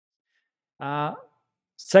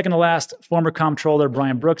Second to last, former comptroller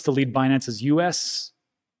Brian Brooks to lead Binance's U.S.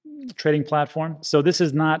 trading platform. So this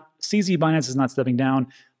is not, CZ Binance is not stepping down,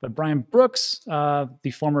 but Brian Brooks,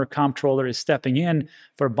 the former comptroller, is stepping in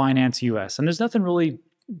for Binance US. And there's nothing really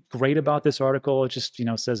great about this article. It just,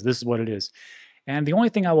 says this is what it is. And the only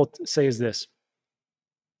thing I will say is this.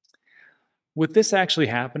 With this actually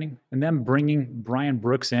happening and them bringing Brian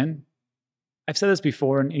Brooks in, I've said this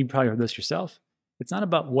before, and you probably heard this yourself. It's not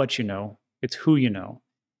about what you know, it's who you know.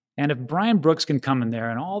 And if Brian Brooks can come in there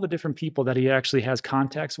and all the different people that he actually has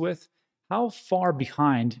contacts with, how far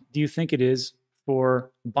behind do you think it is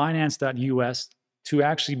for Binance.us to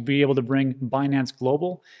actually be able to bring Binance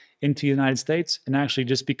Global into the United States and actually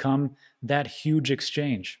just become that huge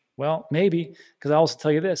exchange? Well, maybe, because I'll also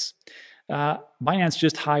tell you this. Binance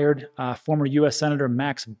just hired former U.S. Senator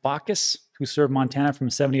Max Baucus, who served Montana from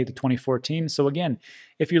 1978 to 2014. So again,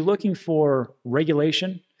 if you're looking for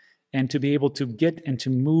regulation and to be able to get and to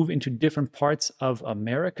move into different parts of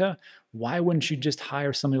America, why wouldn't you just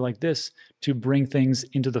hire somebody like this to bring things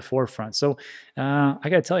into the forefront? So I got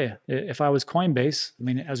to tell you, if I was Coinbase,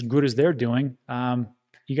 as good as they're doing,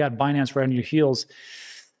 you got Binance right on your heels,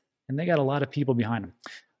 and they got a lot of people behind them.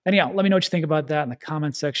 Anyhow, let me know what you think about that in the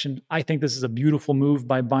comment section. I think this is a beautiful move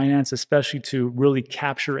by Binance, especially to really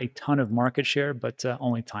capture a ton of market share, but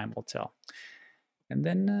only time will tell. And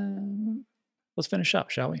then let's finish up,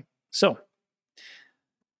 shall we? So,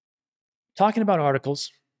 talking about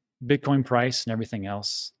articles, Bitcoin price, and everything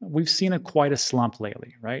else, we've seen quite a slump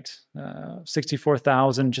lately, right?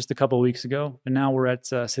 64,000 just a couple of weeks ago, and now we're at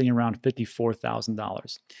sitting around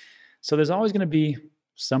 $54,000. So there's always going to be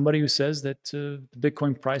somebody who says that the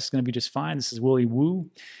Bitcoin price is going to be just fine. This is Willy Woo.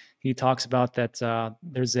 He talks about that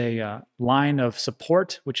there's a line of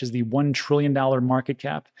support, which is the $1 trillion market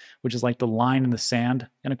cap, which is like the line in the sand.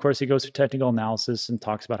 And of course, he goes through technical analysis and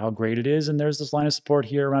talks about how great it is. And there's this line of support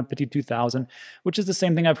here around 52,000, which is the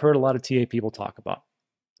same thing I've heard a lot of TA people talk about.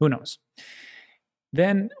 Who knows?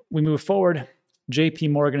 Then we move forward.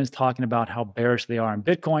 JP Morgan is talking about how bearish they are in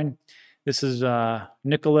Bitcoin. This is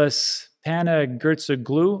Nicholas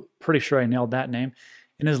Panagertsoglou, pretty sure I nailed that name.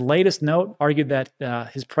 In his latest note, argued that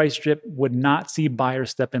his price drip would not see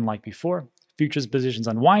buyers step in like before. Futures positions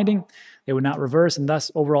unwinding, they would not reverse, and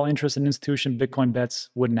thus overall interest in institution Bitcoin bets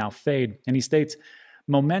would now fade. And he states,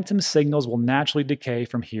 momentum signals will naturally decay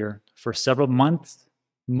from here for several months,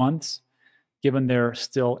 given their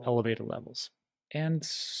still elevated levels. And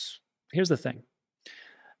here's the thing.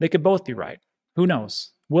 They could both be right. Who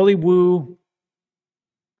knows? Willy Woo,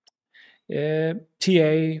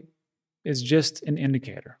 TA is just an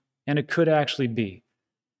indicator, and it could actually be.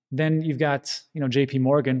 Then you've got, JP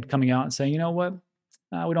Morgan coming out and saying, you know what?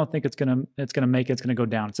 We don't think it's gonna make it, it's gonna go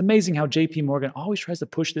down. It's amazing how JP Morgan always tries to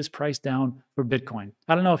push this price down for Bitcoin.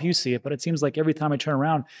 I don't know if you see it, but it seems like every time I turn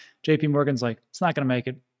around, JP Morgan's like, it's not gonna make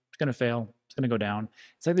it, it's gonna fail, it's gonna go down.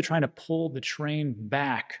 It's like they're trying to pull the train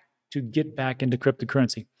back to get back into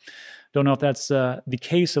cryptocurrency. Don't know if that's the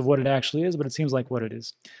case of what it actually is, but it seems like what it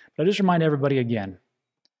is. But I just remind everybody again,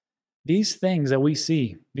 these things that we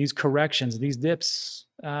see, these corrections, these dips,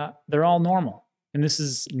 they're all normal. And this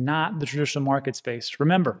is not the traditional market space.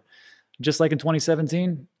 Remember, just like in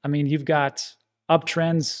 2017, you've got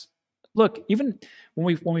uptrends. Look, even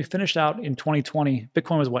when we finished out in 2020,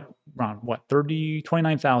 Bitcoin was around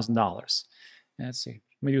 $29,000. Let's see.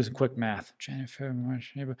 Let me do some quick math. January, February,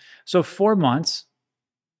 March, April. So 4 months,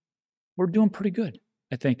 we're doing pretty good,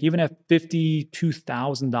 I think, even at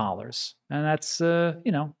 $52,000. And that's,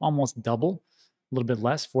 almost double, a little bit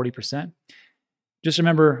less, 40%. Just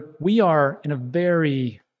remember, we are in a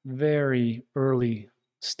very, very early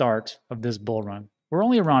start of this bull run. We're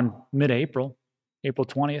only around mid-April, April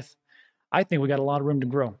 20th. I think we got a lot of room to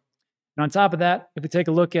grow. And on top of that, if we take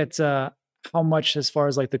a look at how much as far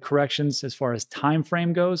as like the corrections, as far as time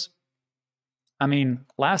frame goes,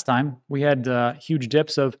 last time we had huge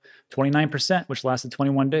dips of 29%, which lasted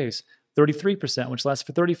 21 days, 33%, which lasted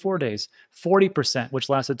for 34 days, 40%, which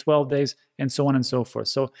lasted 12 days, and so on and so forth.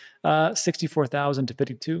 So 64,000 to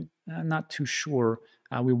 52, I'm not too sure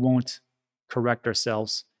we won't correct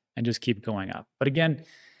ourselves and just keep going up. But again,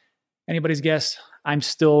 anybody's guess. I'm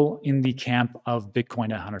still in the camp of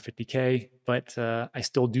Bitcoin at 150K, but I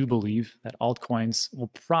still do believe that altcoins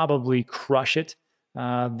will probably crush it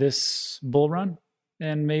this bull run,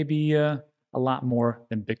 and maybe a lot more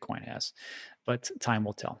than Bitcoin has, but time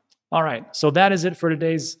will tell. All right, so that is it for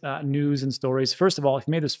today's news and stories. First of all, if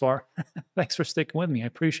you made this far, thanks for sticking with me. I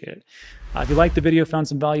appreciate it. If you liked the video, found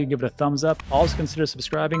some value, give it a thumbs up. Also consider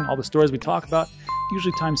subscribing. All the stories we talk about,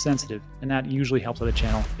 usually time sensitive, and that usually helps out the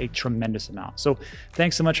channel a tremendous amount. So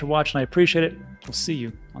thanks so much for watching. I appreciate it. We'll see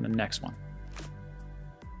you on the next one.